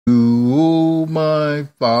my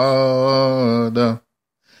Father,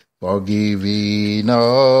 for giving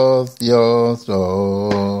us your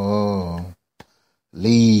soul.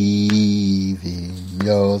 Live in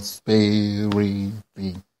your spirit,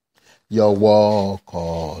 your walk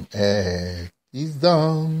on earth is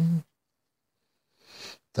done.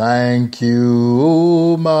 Thank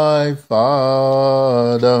you, my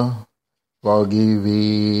Father, for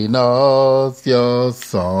giving us your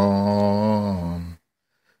Son.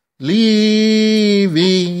 Live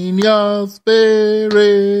in your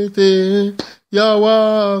spirit, your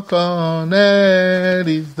work on earth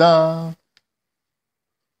is done.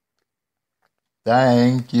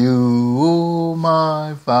 Thank you,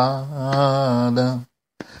 my Father,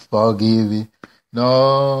 for giving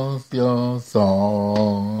us your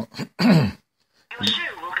Son. Your show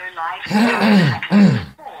will go live in 5 seconds.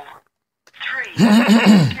 4, 3, 2,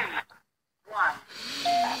 1.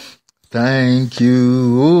 Thank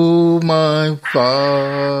you, my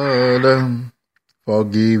Father, for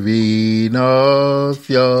giving us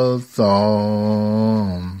your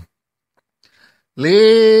Son.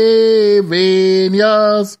 Live in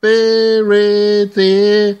your spirit,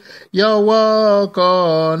 your work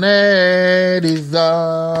on earth is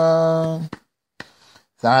done.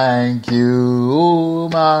 Thank you,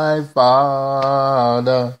 my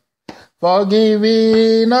Father, for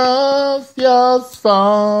giving us your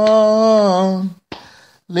Son.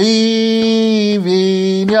 Live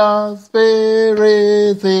in your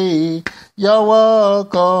spirit, your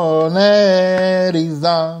work on earth is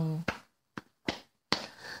done.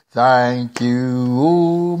 Thank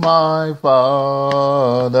you, my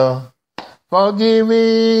Father, for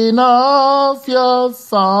giving us your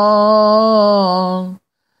Son.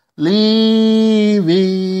 Live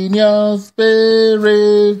in your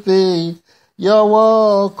spirit, your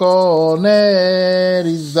work on earth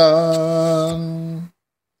is done.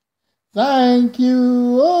 Thank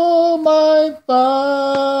you, oh my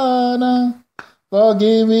Father, for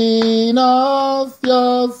giving us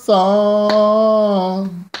your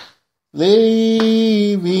Son.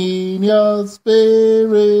 Live in your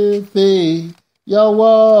spirit, your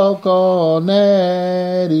work on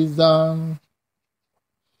earth is done.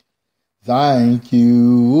 Thank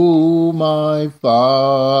you, my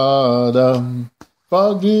Father,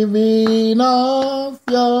 for giving us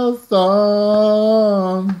your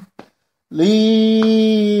Son.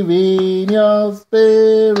 Live in your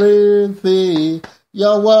spirit,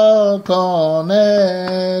 your work on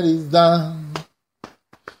earth is done.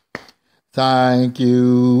 Thank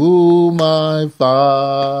you, my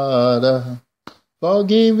Father, for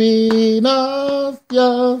giving us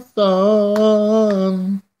your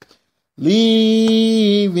Son.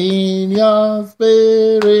 Live in your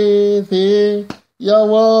spirit, your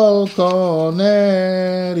work on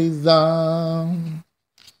earth is done.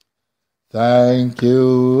 Thank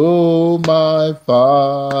you, my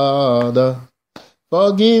Father,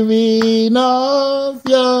 for giving us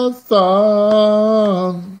your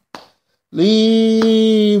Son.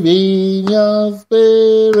 Live in your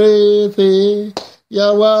spirit,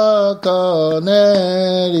 your work on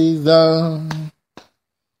earth is done.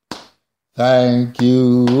 Thank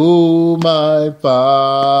you, my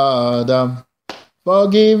Father, for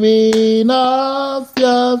giving us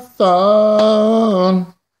your Son.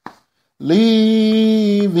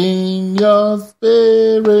 Live in your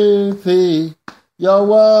spirit, your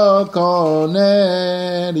work on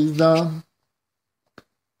earth is done.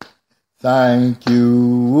 Thank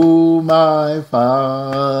you, my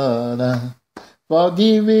Father, for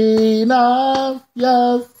giving us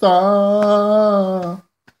your Son.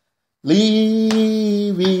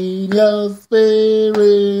 Live in your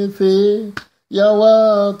spirit, your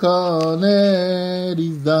work on earth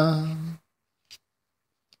is done.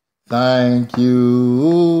 Thank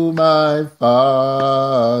you, my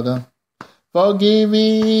Father, for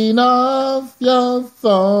giving us your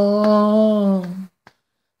Son.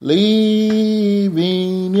 Live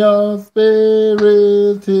in your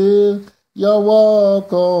spirit, your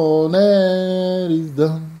work on earth is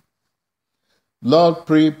done. Lord,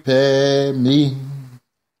 prepare me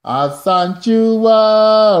a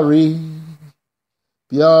sanctuary,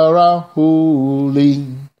 pure and holy,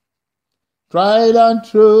 tried and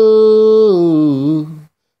true,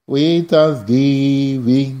 with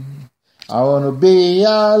thanksgiving. I want to be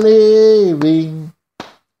a living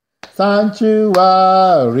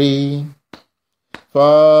sanctuary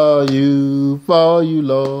for you,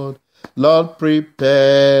 Lord. Lord,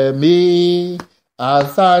 prepare me a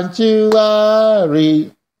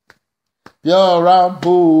sanctuary, pure and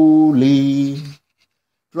holy,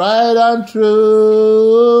 tried and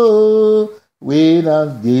true, with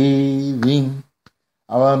thanksgiving.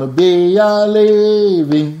 I want to be a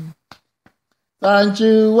living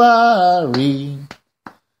sanctuary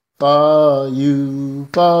for you,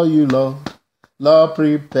 Lord. Lord,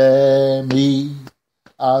 prepare me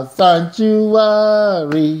a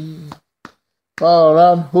sanctuary for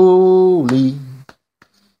unholy,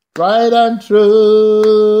 tried and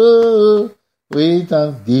true, with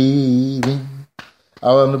thanksgiving.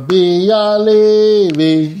 I want to be a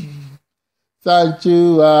living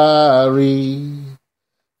sanctuary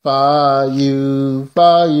for you,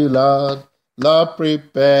 Lord. Lord,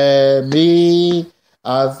 prepare me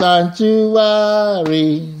a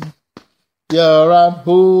sanctuary, pure and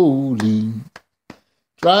holy,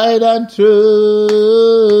 tried and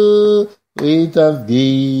true, with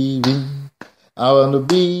thanksgiving. I want to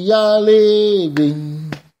be a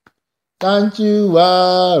living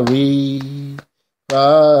sanctuary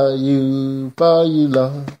for you,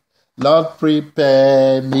 Lord. Lord,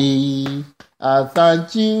 prepare me a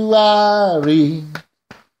sanctuary,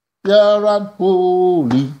 pure and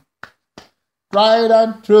holy, tried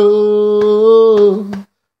and true,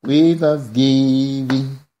 with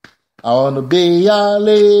thanksgiving. I want to be a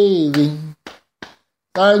living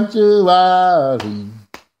sanctuary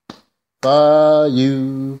for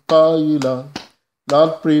you, Lord.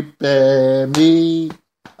 Lord, prepare me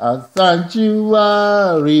a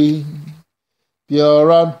sanctuary,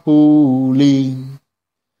 pure and holy,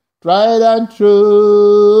 tried and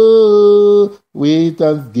true, with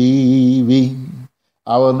thanksgiving.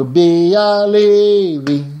 I want to be a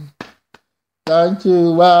living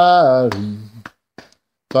sanctuary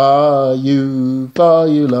for you,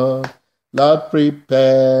 Lord. Lord,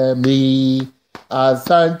 prepare me a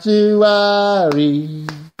sanctuary,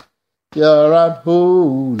 pure and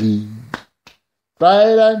holy,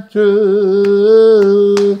 tried and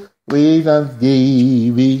true, with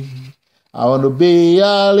thanksgiving. I want to be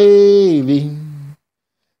a living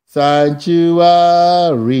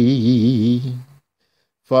sanctuary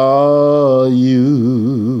for you.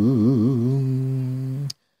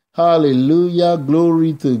 Hallelujah.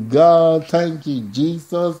 Glory to God. Thank you,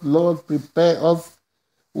 Jesus. Lord, prepare us.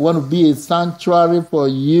 We want to be a sanctuary for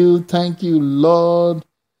you. Thank you, Lord,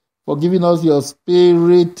 for giving us your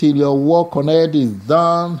spirit till your work on earth is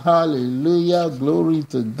done. Hallelujah. Glory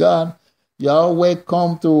to God. You are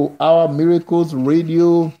welcome to our Miracles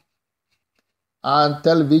Radio and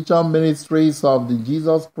Television Ministries of the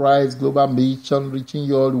Jesus Christ Global Mission, reaching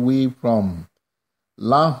you all the way from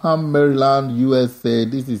Lanham, Maryland, USA.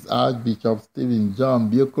 This is Archbishop Stephen John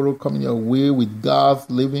Biokoro coming your way with God's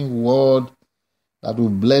living word that will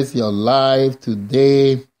bless your life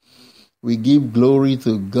today. We give glory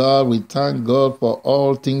to God. We thank God for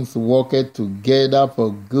all things working together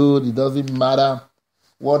for good. It doesn't matter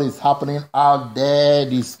what is happening out there,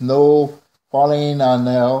 the snow falling and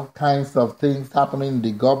all kinds of things happening in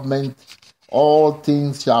the government. All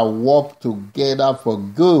things shall work together for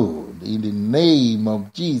good. In the name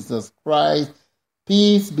of Jesus Christ,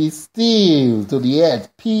 peace be still to the earth.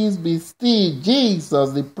 Peace be still.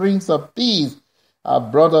 Jesus, the Prince of Peace, has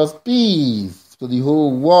brought us peace to the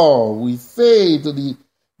whole world. We say to the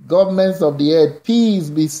governments of the earth,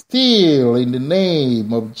 peace be still in the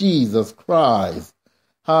name of Jesus Christ.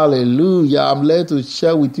 Hallelujah. I'm led to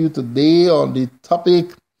share with you today on the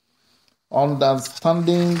topic,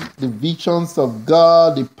 understanding the visions of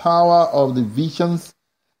God, the power of the visions,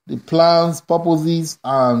 the plans, purposes,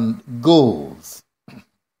 and goals.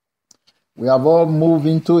 We have all moved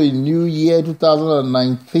into a new year,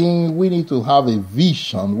 2019. We need to have a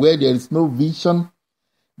vision. Where there is no vision,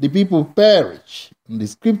 the people perish. And the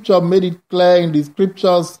scripture made it clear in the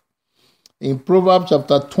scriptures in Proverbs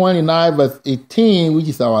chapter 29, verse 18, which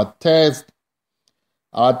is our text.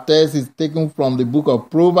 Our text is taken from the book of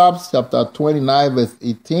Proverbs chapter 29, verse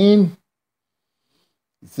 18.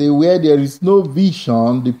 It says, where there is no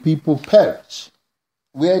vision, the people perish.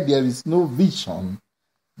 Where there is no vision,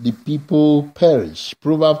 the people perish.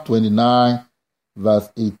 Proverbs 29, verse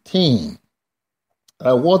 18.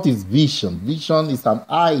 What is vision? Vision is an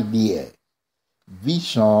idea.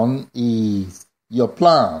 Vision is your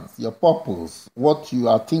plans, your purpose, what you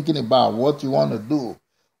are thinking about, what you want to do,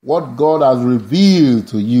 what God has revealed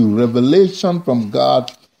to you. Revelation from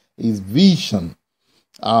God is vision.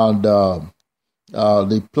 And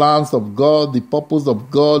the plans of God, the purpose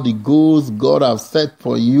of God, the goals God has set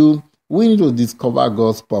for you. We need to discover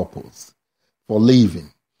God's purpose for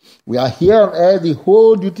living. We are here on earth. The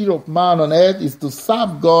whole duty of man on earth is to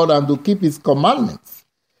serve God and to keep his commandments.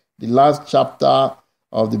 The last chapter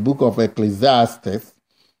of the book of Ecclesiastes, it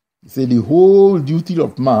says the whole duty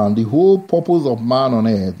of man, the whole purpose of man on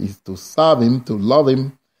earth is to serve him, to love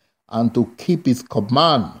him, and to keep his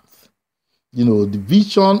commandments. The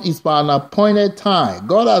vision is for an appointed time.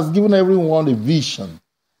 God has given everyone a vision,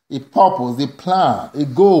 a purpose, a plan, a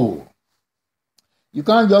goal. You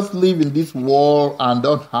can't just live in this world and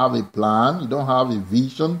don't have a plan. You don't have a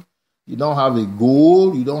vision. You don't have a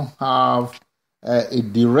goal. You don't have a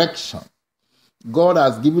direction. God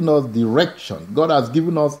has given us direction. God has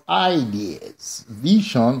given us ideas.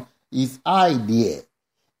 Vision is idea.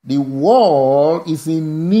 The world is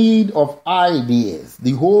in need of ideas.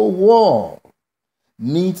 The whole world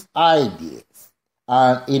needs ideas.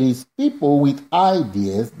 And it is people with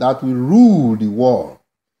ideas that will rule the world.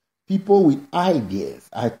 People with ideas.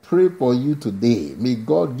 I pray for you today. May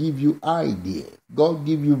God give you ideas. God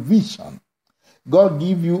give you vision. God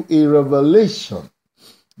give you a revelation.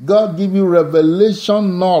 God give you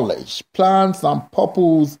revelation knowledge, plans and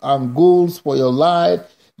purpose and goals for your life.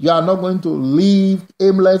 You are not going to live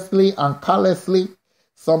aimlessly and carelessly.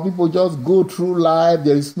 Some people just go through life.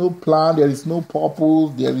 There is no plan. There is no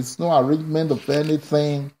purpose. There is no arrangement of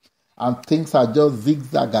anything. And things are just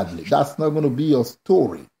zigzaggedly. That's not going to be your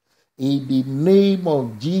story. In the name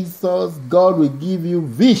of Jesus, God will give you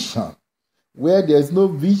vision. Where there is no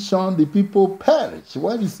vision, the people perish.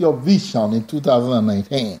 What is your vision in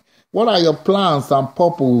 2019? What are your plans and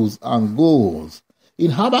purpose and goals?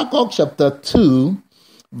 In Habakkuk chapter 2,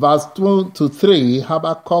 verse 2 to 3,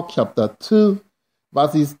 Habakkuk chapter 2,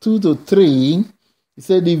 verses 2 to 3, it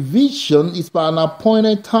said, the vision is for an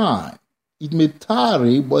appointed time. It may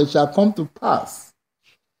tarry, but it shall come to pass.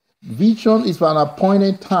 Vision is for an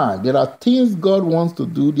appointed time. There are things God wants to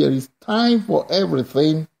do. There is time for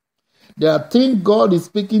everything. There are things God is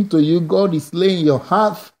speaking to you. God is laying your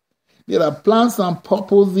heart. There are plans and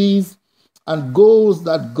purposes and goals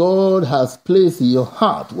that God has placed in your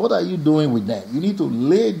heart. What are you doing with them? You need to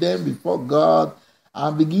lay them before God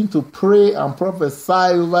and begin to pray and prophesy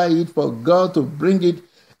over it for God to bring it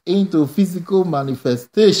into physical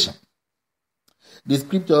manifestation. The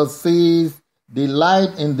scripture says,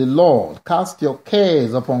 delight in the Lord. Cast your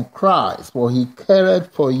cares upon Christ, for he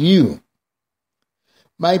careth for you.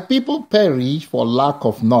 My people perish for lack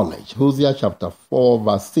of knowledge. Hosea chapter 4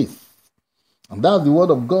 verse 6. And that's the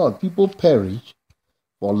word of God. People perish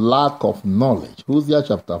for lack of knowledge. Hosea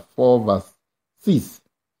chapter 4 verse 6.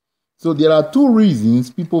 So there are two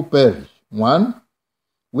reasons people perish. One,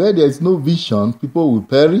 where there is no vision, people will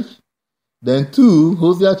perish. Then two,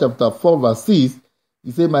 Hosea chapter 4 verse 6,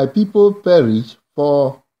 he said, my people perish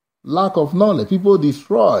for lack of knowledge. People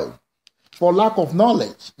destroyed for lack of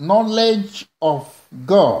knowledge. Knowledge of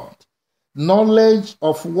God. Knowledge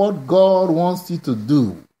of what God wants you to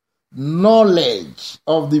do. Knowledge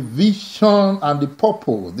of the vision and the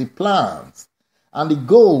purpose, the plans and the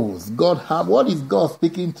goals God has. What is God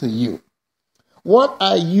speaking to you? What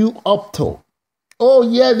are you up to? Oh,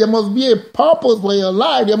 yeah, there must be a purpose for your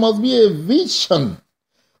life. There must be a vision.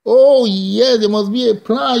 Oh, yeah, there must be a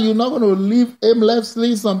plan. You're not going to live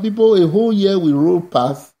aimlessly. Some people, a whole year will roll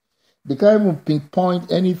past. They can't even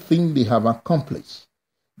pinpoint anything they have accomplished.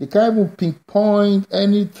 They can't even pinpoint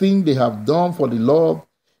anything they have done for the Lord.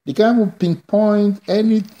 They can't even pinpoint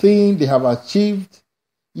anything they have achieved.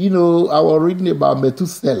 I was reading about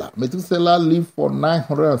Methuselah. Methuselah lived for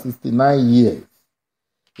 969 years.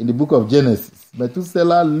 In the book of Genesis,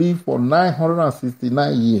 Methuselah lived for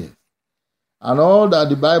 969 years. And all that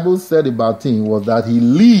the Bible said about him was that he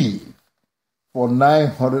lived for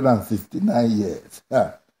 969 years.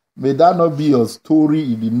 May that not be your story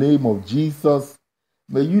in the name of Jesus.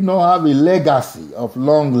 May you not have a legacy of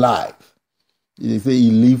long life. They say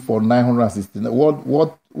he lived for 969.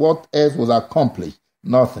 What else was accomplished?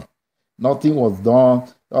 Nothing. Nothing was done.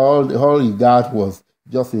 All he got was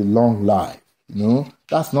just a long life.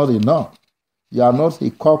 That's not enough. You are not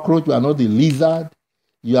a cockroach. You are not a lizard.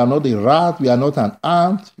 You are not a rat. You are not an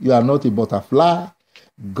ant. You are not a butterfly.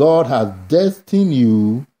 God has destined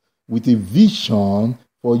you with a vision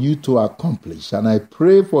for you to accomplish. And I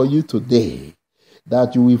pray for you today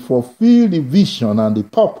that you will fulfill the vision and the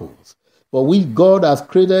purpose for which God has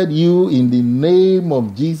created you in the name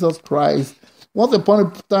of Jesus Christ. Once upon a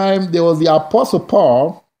time, there was the Apostle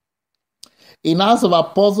Paul. In Acts of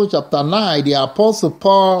Apostles chapter 9, the Apostle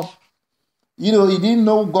Paul, he didn't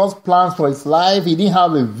know God's plans for his life. He didn't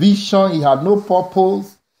have a vision. He had no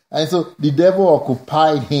purpose. And so the devil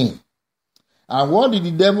occupied him. And what did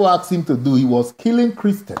the devil ask him to do? He was killing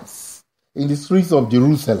Christians in the streets of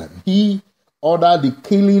Jerusalem. He ordered the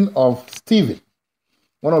killing of Stephen,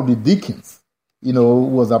 one of the deacons, who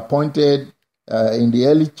was appointed in the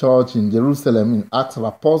early church in Jerusalem in Acts of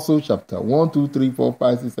Apostles chapter 1, 2, 3, 4,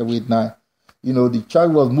 5, 6, 7, 8, 9. The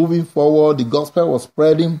church was moving forward. The gospel was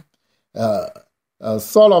spreading.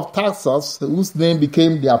 Saul of Tarsus, whose name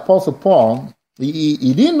became the Apostle Paul,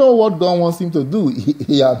 he didn't know what God wants him to do.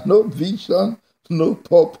 He had no vision, no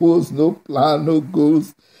purpose, no plan, no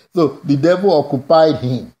goals. So the devil occupied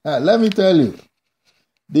him. Let me tell you,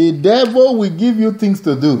 the devil will give you things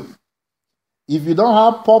to do. If you don't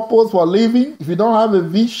have purpose for living, if you don't have a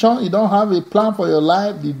vision, you don't have a plan for your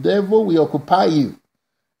life, the devil will occupy you.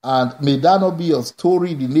 And may that not be your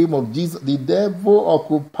story in the name of Jesus. The devil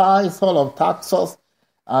occupied Saul of Tarsus,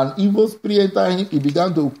 and evil spirit entered him. He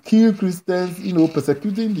began to kill Christians,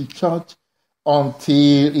 persecuting the church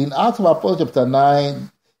until in Acts of Apostles chapter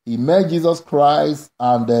 9, he met Jesus Christ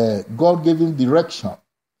and God gave him direction.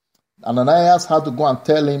 And Ananias had to go and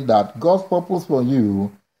tell him that God's purpose for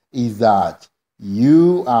you is that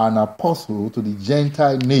you are an apostle to the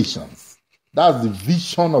Gentile nations. That's the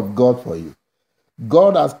vision of God for you.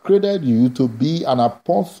 God has created you to be an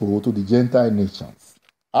apostle to the Gentile nations.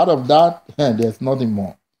 Out of that, there's nothing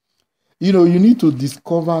more. You need to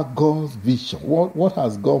discover God's vision. What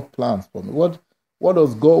has God plans for me? What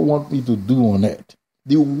does God want me to do on earth?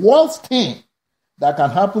 The worst thing that can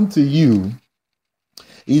happen to you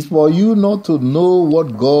is for you not to know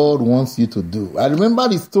what God wants you to do. I remember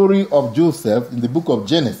the story of Joseph in the book of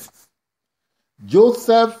Genesis.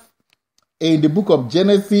 Joseph, in the book of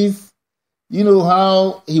Genesis, you know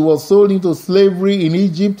how he was sold into slavery in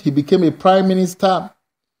Egypt. He became a prime minister.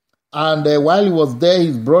 And while he was there,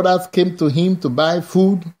 his brothers came to him to buy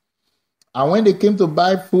food. And when they came to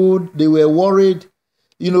buy food, they were worried.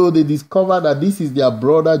 They discovered that this is their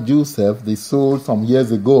brother Joseph they sold some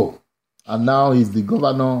years ago. And now he's the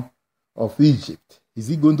governor of Egypt. Is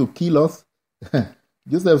he going to kill us?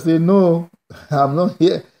 Joseph said, no, I'm not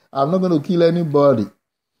here. I'm not going to kill anybody.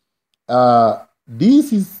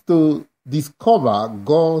 This is to discover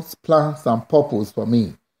God's plans and purpose for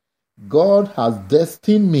me. God has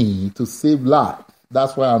destined me to save life.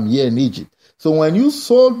 That's why I'm here in Egypt. So when you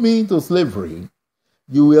sold me into slavery,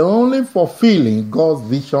 you were only fulfilling God's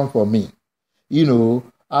vision for me.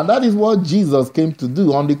 And that is what Jesus came to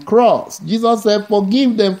do on the cross. Jesus said,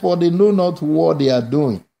 forgive them, for they know not what they are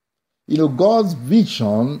doing. God's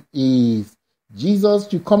vision is Jesus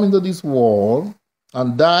to come into this world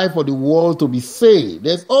and die for the world to be saved.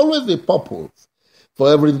 There's always a purpose for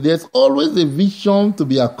everything. There's always a vision to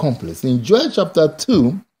be accomplished. In Joel chapter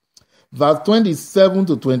 2, verse 27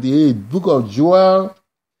 to 28, book of Joel,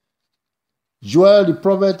 the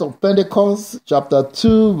prophet of Pentecost, chapter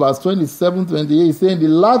 2, verse 27 to 28, saying, the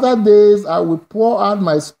latter days I will pour out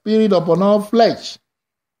my spirit upon all flesh.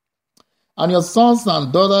 And your sons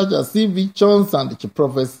and daughters shall see visions, and they shall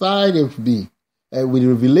prophesy, they will be with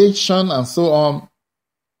revelation, and so on.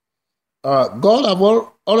 God have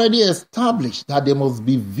already established that there must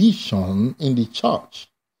be vision in the church.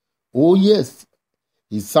 Oh yes,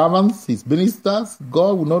 his servants, his ministers,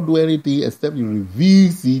 God will not do anything except he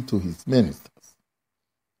reveals it to his ministers.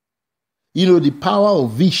 The power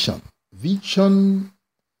of vision. Vision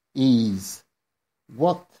is,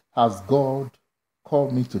 what has God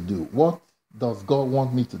called me to do? What does God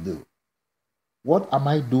want me to do? What am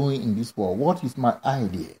I doing in this world? What is my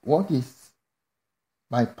idea? What is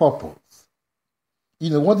my purpose?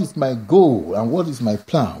 What is my goal and what is my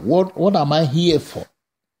plan? What am I here for?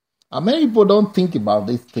 And many people don't think about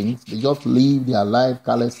these things. They just live their life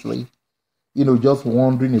carelessly, just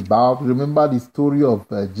wandering about. Remember the story of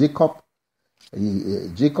Jacob?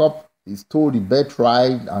 Jacob is told the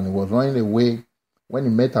birthright and he was running away when he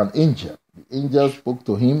met an angel. The angel spoke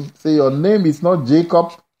to him, say, your name is not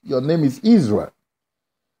Jacob, your name is Israel.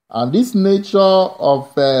 And this nature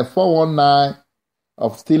of 419,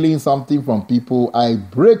 of stealing something from people, I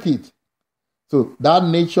break it. So that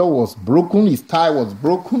nature was broken, his tie was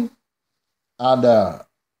broken, and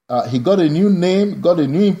he got a new name, got a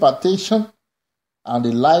new impartation, and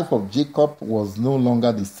the life of Jacob was no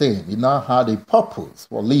longer the same. He now had a purpose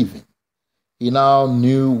for living. He now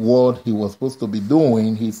knew what he was supposed to be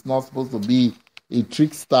doing. He's not supposed to be a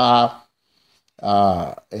trickster,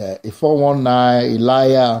 a 419, a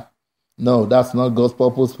liar. No, that's not God's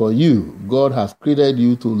purpose for you. God has created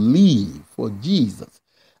you to live for Jesus.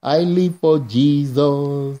 I live for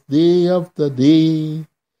Jesus day after day.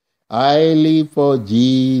 I live for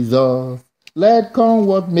Jesus. Let come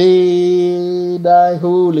what may, thy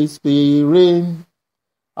Holy Spirit.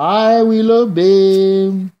 I will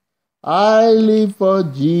obey. I live for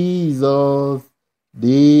Jesus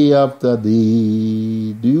day after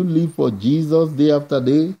day. Do you live for Jesus day after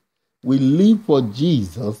day? We live for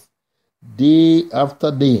Jesus day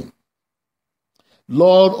after day.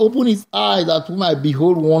 Lord, open his eyes that we might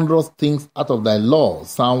behold wondrous things out of thy law.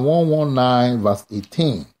 Psalm 119, verse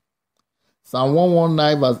 18. Psalm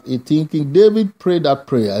 119 verse 18, King David prayed that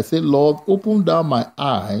prayer. I said, Lord, open down my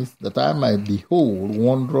eyes that I might behold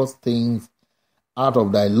wondrous things out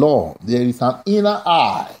of thy law. There is an inner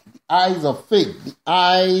eye, the eyes of faith, the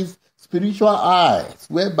eyes, spiritual eyes,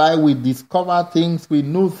 whereby we discover things, we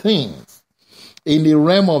know things in the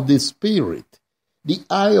realm of the spirit. The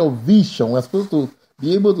eye of vision, we're supposed to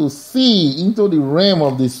be able to see into the realm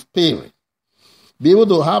of the spirit. Be able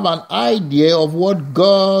to have an idea of what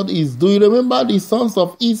God is doing. Remember the sons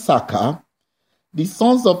of Issachar. The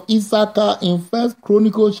sons of Issachar in 1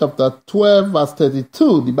 Chronicles chapter 12 verse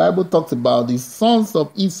 32. The Bible talks about the sons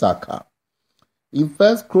of Issachar. In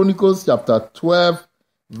 1 Chronicles chapter 12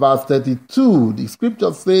 verse 32, the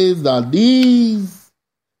scripture says that these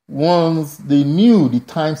ones, they knew the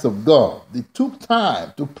times of God. They took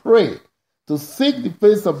time to pray, to seek the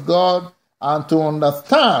face of God, and to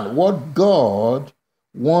understand what God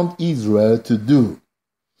wants Israel to do.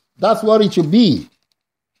 That's what it should be.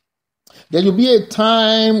 There will be a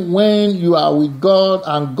time when you are with God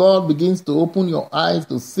and God begins to open your eyes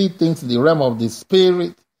to see things in the realm of the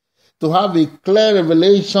spirit, to have a clear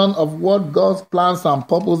revelation of what God's plans and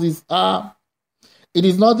purposes are. It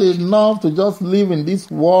is not enough to just live in this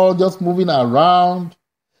world, just moving around,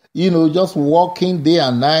 just walking day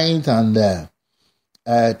and night and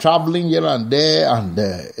traveling here and there, and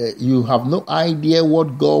you have no idea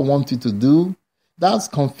what God wants you to do. That's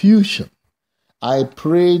confusion. I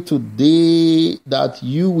pray today that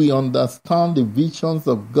you will understand the visions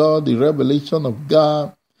of God, the revelation of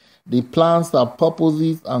God, the plans and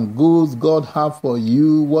purposes and goals God has for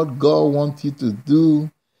you, what God wants you to do.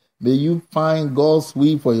 May you find God's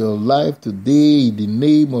will for your life today in the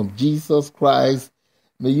name of Jesus Christ.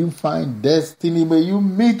 May you find destiny. May you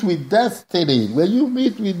meet with destiny. May you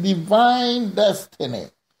meet with divine destiny.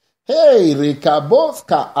 Hey,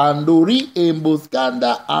 Rekaboska Anduri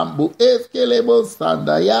Embuskanda Ambu Eskelebo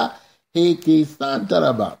Sandaya Heke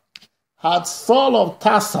Santaraba. Had Saul of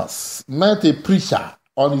Tarsus met a preacher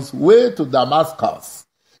on his way to Damascus,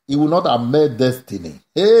 he would not have met destiny.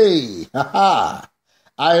 Hey,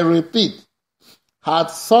 I repeat,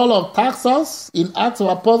 had Saul of Tarsus in Acts of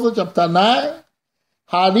Apostles chapter 9,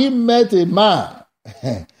 had he met a man,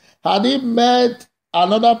 had he met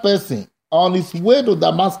another person on his way to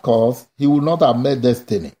Damascus, he would not have met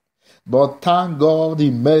destiny. But thank God he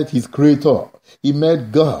met his creator. He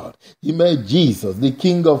met God. He met Jesus, the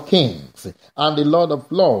King of Kings and the Lord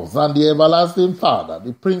of Lords and the everlasting Father,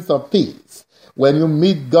 the Prince of Peace. When you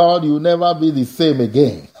meet God, you'll never be the same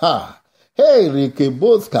again. Hey,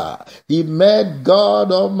 Rikeboska, he met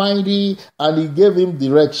God Almighty and he gave him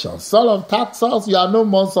direction. Saul of Tarsus, you are no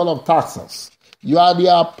more Saul of Tarsus. You are the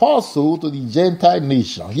apostle to the Gentile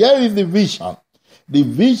nation. Here is the vision. The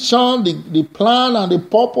vision, the plan and the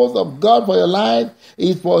purpose of God for your life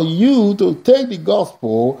is for you to take the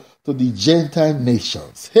gospel to the Gentile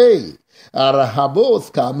nations. Hey,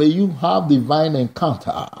 Arahaboska, may you have divine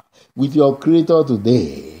encounter with your Creator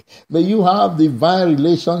today. May you have divine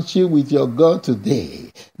relationship with your God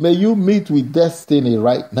today. May you meet with destiny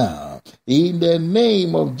right now. In the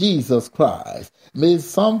name of Jesus Christ, may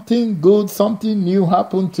something good, something new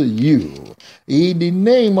happen to you. In the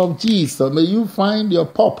name of Jesus, may you find your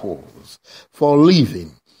purpose for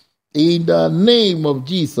living. In the name of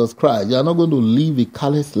Jesus Christ, you are not going to live a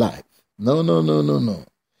careless life. No. You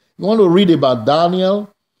want to read about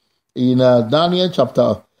Daniel in Daniel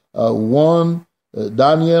chapter 1,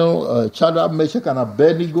 Daniel, Shadrach, Meshach, and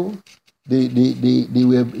Abednego. They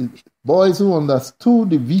were boys who understood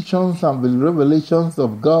the visions and the revelations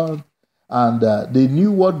of God, and they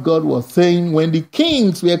knew what God was saying when the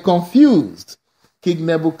kings were confused. King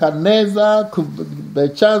Nebuchadnezzar,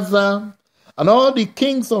 Belshazzar, and all the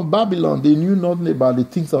kings of Babylon, they knew nothing about the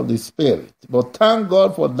things of the Spirit. But thank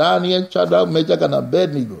God for Daniel, Shadrach, Meshach, and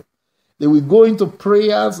Abednego. They will go into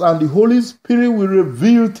prayers and the Holy Spirit will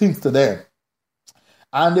reveal things to them.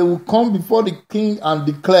 And they will come before the king and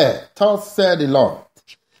declare, thus said the Lord.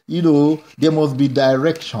 There must be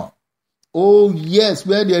direction. Oh yes,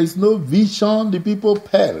 where there is no vision, the people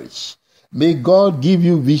perish. May God give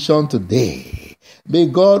you vision today. May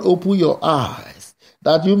God open your eyes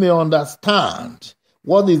that you may understand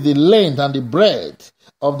what is the length and the breadth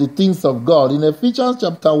of the things of God. In Ephesians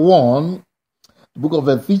chapter 1, the book of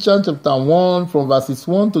Ephesians chapter 1, from verses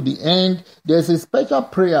 1 to the end, there's a special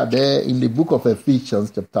prayer there in the book of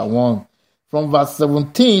Ephesians chapter 1. From verse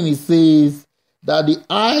 17, it says, that the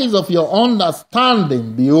eyes of your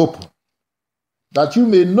understanding be open, that you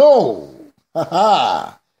may know.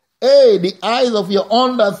 Hey, the eyes of your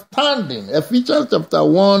understanding. Ephesians chapter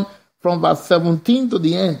 1, from verse 17 to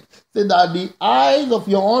the end. Say that the eyes of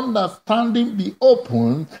your understanding be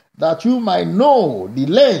open, that you might know the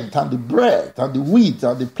length and the breadth and the width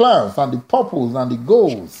and the plans and the purpose and the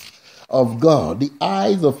goals of God. The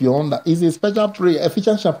eyes of your understanding. It's a special prayer.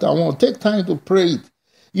 Ephesians chapter 1. Take time to pray it.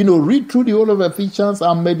 Read through the whole of Ephesians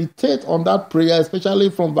and meditate on that prayer,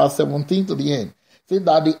 especially from verse 17 to the end. Say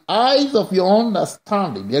that the eyes of your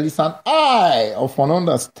understanding, there is an eye of an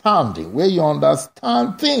understanding where you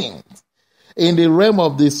understand things in the realm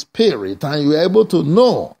of the spirit, and you are able to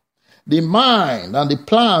know the mind and the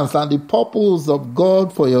plans and the purpose of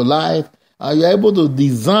God for your life, and you are able to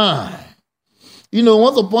design.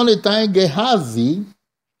 Once upon a time, Gehazi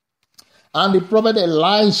and the prophet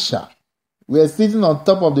Elisha were sitting on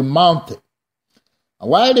top of the mountain. And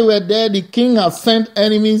while they were there, the king had sent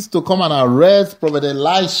enemies to come and arrest prophet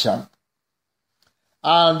Elisha.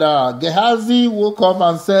 And Gehazi woke up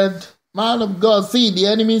and said, "Man of God, see, the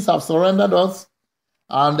enemies have surrendered us,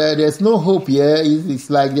 and there's no hope here. It's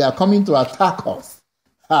like they are coming to attack us."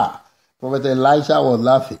 Prophet Elisha was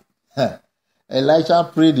laughing. Elisha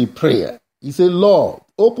prayed the prayer. He said, "Lord,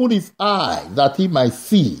 open his eyes that he might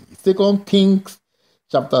see." 2 Kings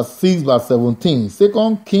chapter 6 verse 17.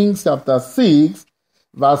 2 Kings chapter 6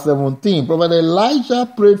 verse 17. Prophet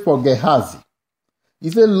Elisha prayed for Gehazi. He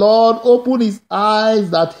said, "Lord, open his eyes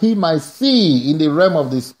that he might see in the realm of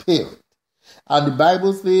the spirit." And the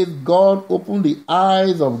Bible says God opened the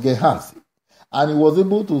eyes of Gehazi, and he was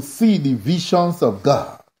able to see the visions of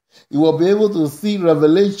God. He will be able to see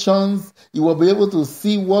revelations. He will be able to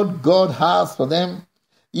see what God has for them.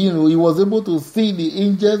 He was able to see the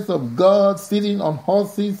angels of God sitting on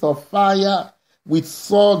horses of fire with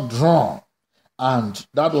sword drawn. And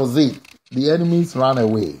that was it. The enemies ran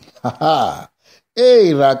away.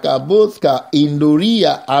 Hey, Rakaboska,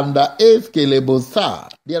 Indoria, and Eskelebosa.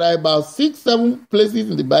 There are about 6-7 places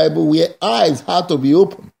in the Bible where eyes had to be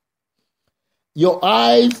opened. Your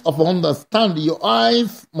eyes of understanding, your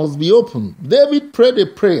eyes must be open. David prayed a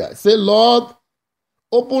prayer. Say, "Lord,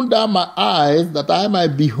 open down my eyes that I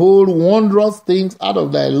might behold wondrous things out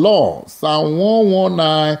of thy law." Psalm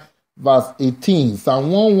 119 verse 18. Psalm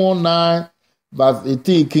 119 verse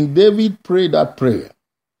 18. King David prayed that prayer.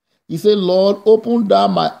 He said, "Lord, open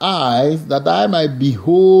down my eyes that I might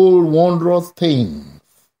behold wondrous things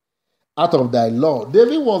out of thy law."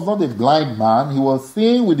 David was not a blind man. He was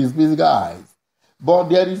seeing with his physical eyes. But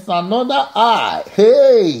there is another eye.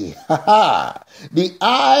 Hey, the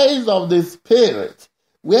eyes of the spirit,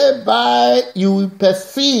 whereby you will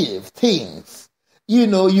perceive things.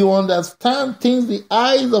 You understand things, the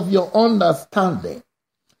eyes of your understanding.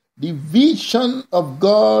 The vision of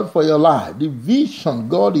God for your life, the vision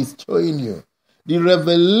God is showing you, the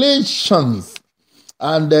revelations.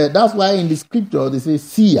 And that's why in the scripture they say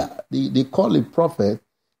seer. They call a prophet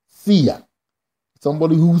seer.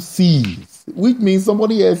 Somebody who sees, which means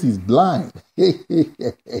somebody else is blind.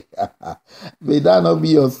 May that not be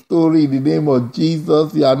your story in the name of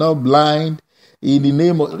Jesus. You are not blind in the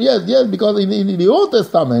name of, yes, because in the Old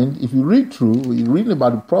Testament, if you read through, you read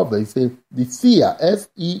about the prophet, he said the seer,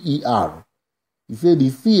 S-E-E-R. He said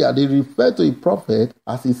the seer, they refer to a prophet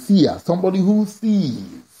as a seer, somebody who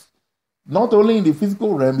sees. Not only in the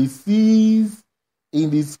physical realm, he sees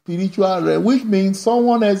in the spiritual realm, which means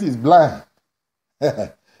someone else is blind.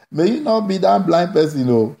 May you not be that blind person,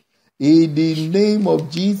 In the name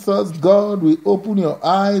of Jesus, God will open your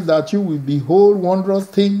eyes that you will behold wondrous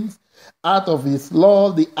things out of his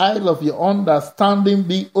law. The eyes of your understanding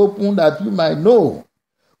be opened that you might know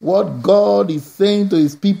what God is saying to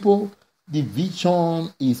his people. The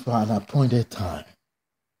vision is for an appointed time.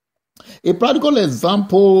 A practical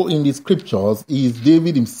example in the scriptures is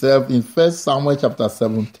David himself in 1 Samuel chapter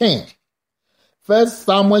 17. 1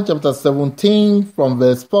 Samuel chapter 17 from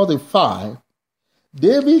verse 45,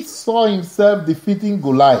 David saw himself defeating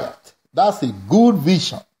Goliath. That's a good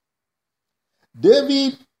vision.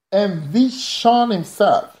 David envisioned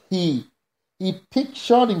himself. He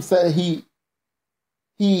pictured himself. He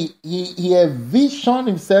envisioned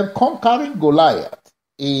himself conquering Goliath.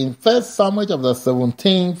 In 1 Samuel chapter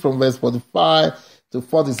 17 from verse 45 to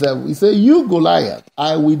 47, he said, "You Goliath,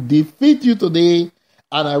 I will defeat you today,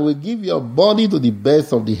 and I will give your body to the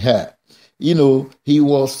birds of the air." He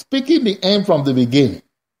was speaking the end from the beginning.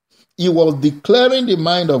 He was declaring the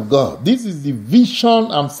mind of God. This is the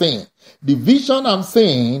vision I'm saying. The vision I'm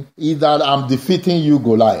saying is that I'm defeating you,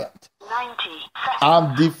 Goliath. 90 seconds.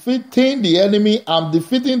 I'm defeating the enemy. I'm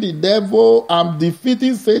defeating the devil. I'm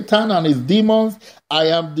defeating Satan and his demons. I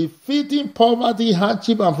am defeating poverty,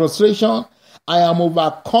 hardship, and frustration. I am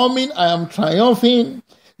overcoming. I am triumphing.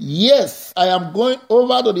 Yes, I am going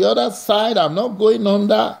over to the other side. I'm not going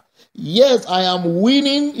under. Yes, I am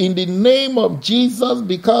winning in the name of Jesus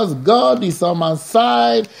because God is on my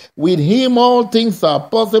side. With him, all things are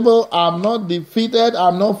possible. I'm not defeated.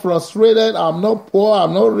 I'm not frustrated. I'm not poor.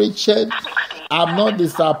 I'm not wretched. I'm not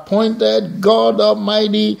disappointed. God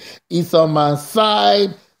Almighty is on my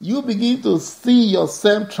side. You begin to see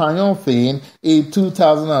yourself triumphing in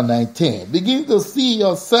 2019. Begin to see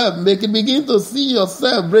yourself making, begin to see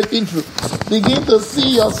yourself breaking through. Begin to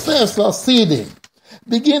see yourself succeeding.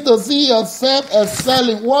 Begin to see yourself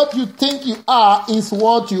excelling. What you think you are is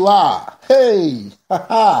what you are. Hey,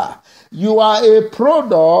 you are a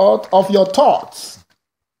product of your thoughts.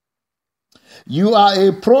 You are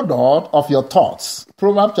a product of your thoughts.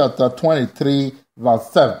 Proverbs chapter 23, verse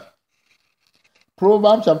 7.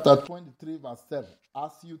 Proverbs chapter 23, verse 7.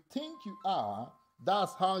 As you think you are,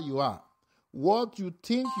 that's how you are. What you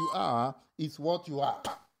think you are is what you are.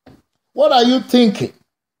 What are you thinking?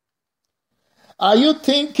 Are you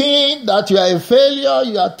thinking that you are a failure?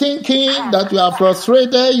 You are thinking that you are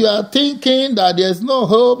frustrated? You are thinking that there's no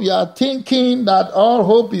hope? You are thinking that all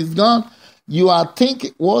hope is gone? You are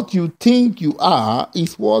thinking what you think you are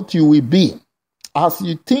is what you will be. As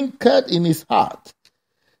you think it in his heart,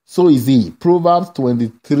 so is he. Proverbs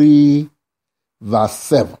 23, verse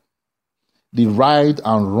 7. The right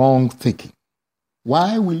and wrong thinking.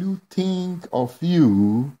 Why will you think of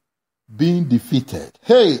you being defeated?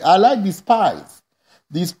 Hey, I like the spies.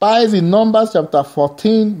 The spies in Numbers chapter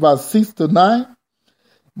 14, verse 6 to 9.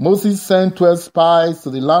 Moses sent 12 spies to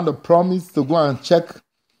the land of promise to go and check,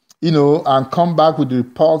 and come back with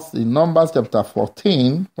reports in Numbers chapter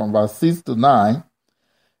 14, from verse 6 to 9.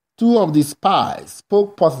 2 of the spies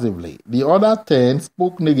spoke positively. The other 10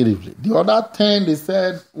 spoke negatively. The other 10, they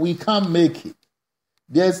said, we can't make it.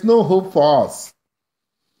 There's no hope for us.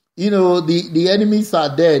 The enemies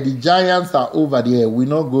are there. The giants are over there. We're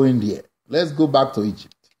not going there. Let's go back to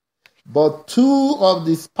Egypt. But 2 of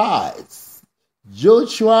the spies,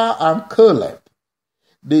 Joshua and Caleb,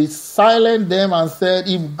 they silenced them and said,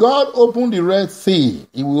 if God opened the Red Sea,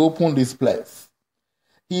 he will open this place.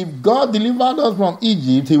 If God delivered us from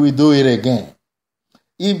Egypt, he will do it again.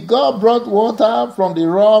 If God brought water from the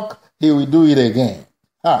rock, he will do it again.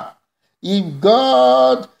 If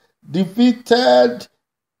God defeated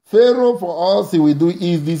Pharaoh for us, he will do it.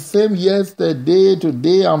 He is the same yesterday,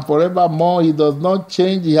 today, and forevermore. He does not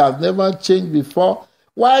change. He has never changed before.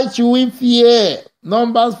 Why should we fear?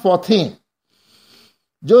 Numbers 14.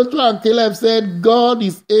 Joshua and Caleb said, God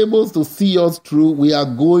is able to see us through. We are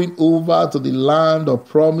going over to the land of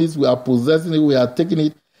promise. We are possessing it. We are taking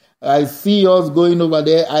it. I see us going over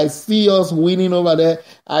there. I see us winning over there.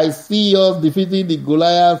 I see us defeating the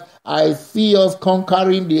Goliath. I see us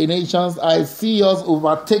conquering the nations. I see us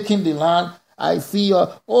overtaking the land. I see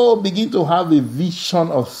us, begin to have a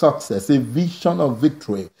vision of success, a vision of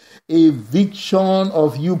victory, a vision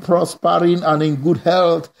of you prospering and in good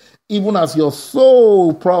health, even as your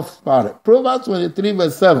soul prospers. Proverbs 23,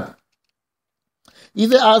 verse 7. He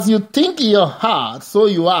said, as you think in your heart, so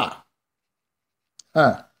you are.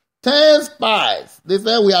 10 spies, they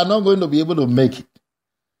said, we are not going to be able to make it.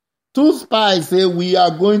 2 spies say, we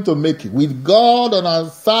are going to make it. With God on our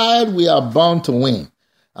side, we are bound to win.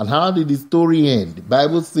 And how did the story end? The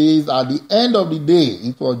Bible says, at the end of the day,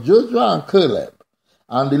 it was Joshua and Caleb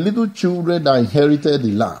and the little children that inherited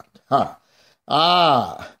the land.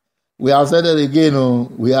 We have said it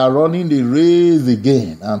again. We are running the race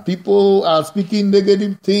again. And people are speaking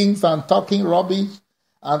negative things and talking rubbish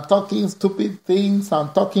and talking stupid things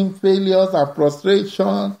and talking failures and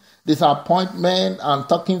frustration, disappointment, and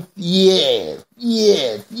talking fear.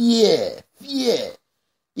 Fear.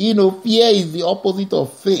 Fear is the opposite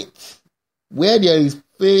of faith. Where there is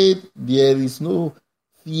faith, there is no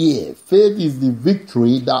fear. Faith is the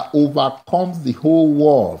victory that overcomes the whole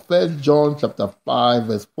world. 1 John chapter 5,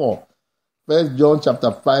 verse 4. 1 John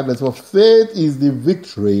chapter 5, verse 4. Faith is the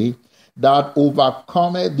victory that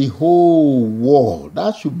overcometh the whole world.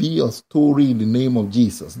 That should be your story in the name of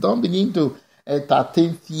Jesus. Don't begin to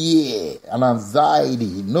entertain fear and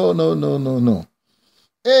anxiety. No.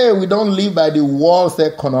 Hey, we don't live by the world's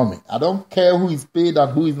economy. I don't care who is paid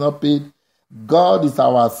and who is not paid. God is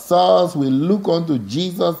our source. We look unto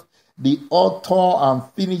Jesus, the author and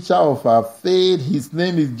finisher of our faith. His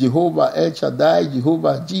name is Jehovah El Shaddai,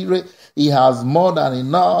 Jehovah Jireh. He has more than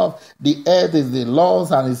enough. The earth is the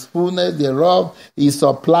Lord's and his fullness thereof. He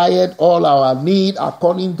supplied all our need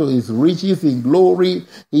according to his riches in glory.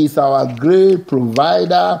 He is our great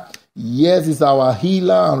provider. Yes, he's our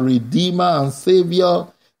healer and redeemer and savior.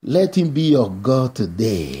 Let him be your God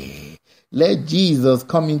today. Let Jesus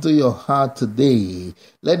come into your heart today.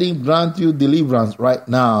 Let him grant you deliverance right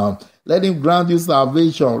now. Let him grant you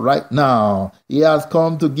salvation right now. He has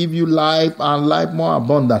come to give you life and life more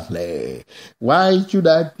abundantly. Why should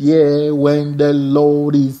I fear when the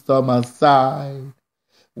Lord is on my side?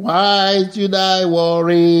 Why should I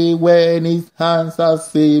worry when his hands are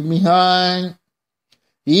safe behind?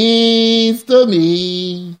 He is to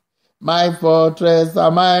me my fortress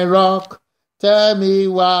and my rock. Tell me,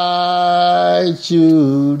 why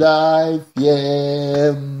should I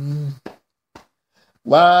fear?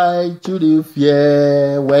 Why should you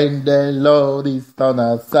fear when the Lord is on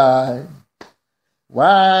our side?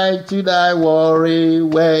 Why should I worry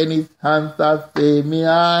when his hands are safe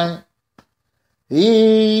behind?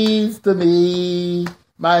 He is to me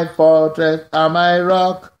my fortress and my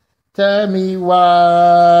rock. Tell me,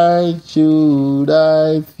 why should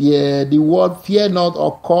I fear? The word fear not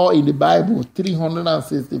occur in the Bible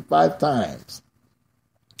 365 times.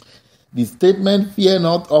 The statement fear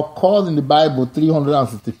not occurs in the Bible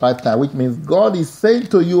 365 times, which means God is saying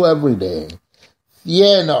to you every day,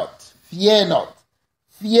 fear not, fear not,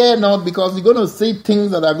 fear not, because He's going to say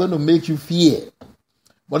things that are going to make you fear.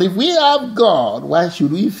 But if we have God, why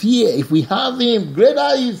should we fear? If we have Him, greater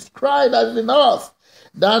is Christ that's in us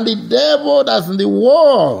than the devil that's in the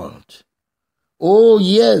world. Oh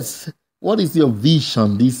yes, what is your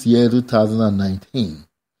vision this year, 2019?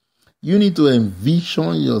 You need to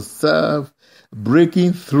envision yourself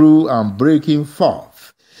breaking through and breaking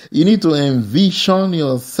forth. You need to envision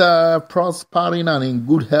yourself prospering and in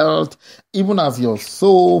good health, even as your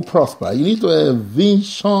soul prospers. You need to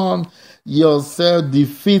envision yourself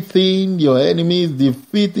defeating your enemies,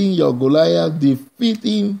 defeating your Goliath,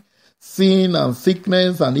 defeating sin and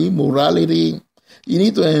sickness and immorality. You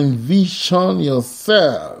need to envision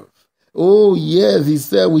yourself. Oh yes, He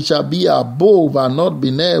said we shall be above and not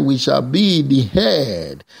beneath. We shall be the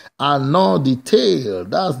head and not the tail.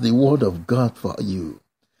 That's the word of God for you.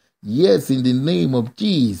 Yes, in the name of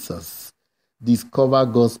Jesus, discover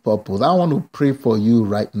God's purpose. I want to pray for you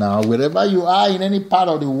right now, wherever you are in any part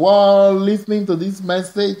of the world listening to this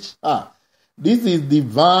message. This is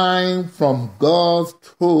divine from God's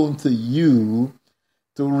throne to you,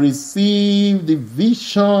 to receive the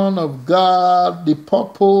vision of God, the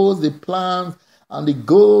purpose, the plans, and the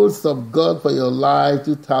goals of God for your life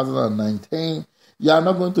 2019. You are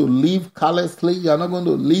not going to live carelessly. You are not going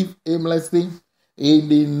to live aimlessly. In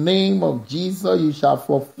the name of Jesus, you shall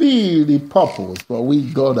fulfill the purpose for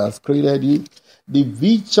which God has created you. The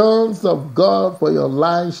visions of God for your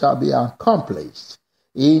life shall be accomplished.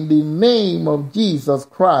 In the name of Jesus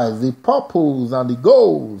Christ, the purpose and the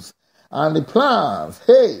goals and the plans.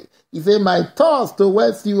 Hey, He said, my thoughts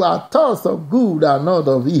towards you are thoughts of good and not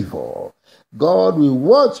of evil. God will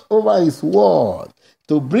watch over His word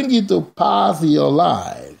to bring it to pass in your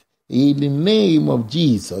life. In the name of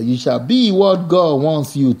Jesus, you shall be what God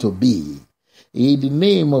wants you to be. In the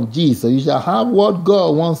name of Jesus, you shall have what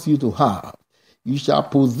God wants you to have. You shall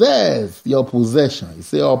possess your possession. He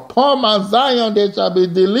said, upon Mount Zion there shall be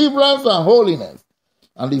deliverance and holiness.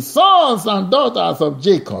 And the sons and daughters of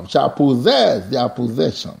Jacob shall possess their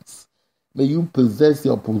possessions. May you possess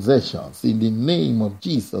your possessions in the name of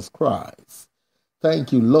Jesus Christ.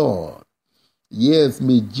 Thank you, Lord. Yes,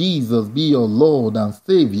 may Jesus be your Lord and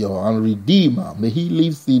Savior and Redeemer. May He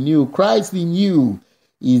live in you. Christ in you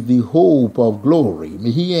is the hope of glory.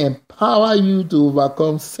 May He empower you to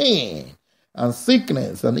overcome sin and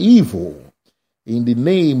sickness and evil. In the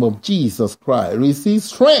name of Jesus Christ, receive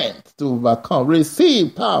strength to overcome.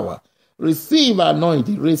 Receive power. Receive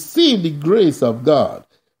anointing. Receive the grace of God.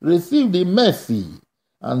 Receive the mercy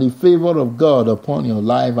and the favor of God upon your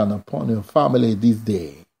life and upon your family this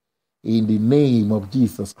day. In the name of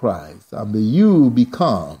Jesus Christ. And may you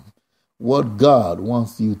become what God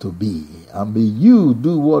wants you to be. And may you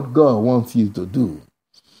do what God wants you to do.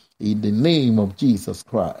 In the name of Jesus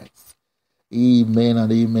Christ. Amen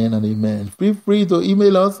and amen and amen. Feel free to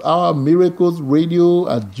email us,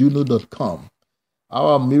 ourmiraclesradio@gmail.com.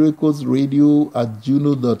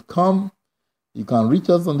 ourmiraclesradio@gmail.com. You can reach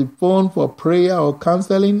us on the phone for prayer or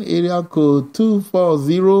counseling. Area code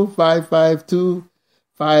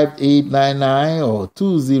 240-552-5899 or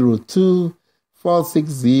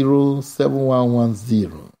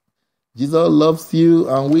 202-460-7110. Jesus loves you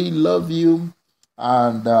and we love you.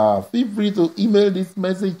 And feel free to email this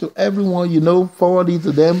message to everyone you know, forward it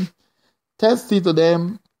to them, text it to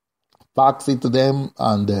them, fax it to them,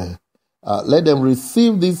 and let them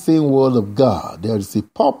receive this same word of God. There is a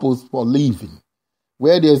purpose for living.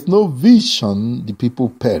 Where there is no vision, the people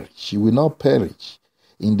perish. You will not perish.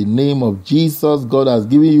 In the name of Jesus, God has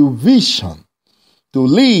given you vision to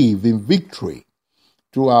live in victory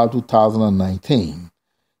throughout 2019.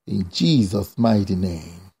 In Jesus' mighty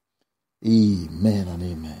name. Amen and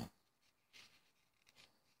amen.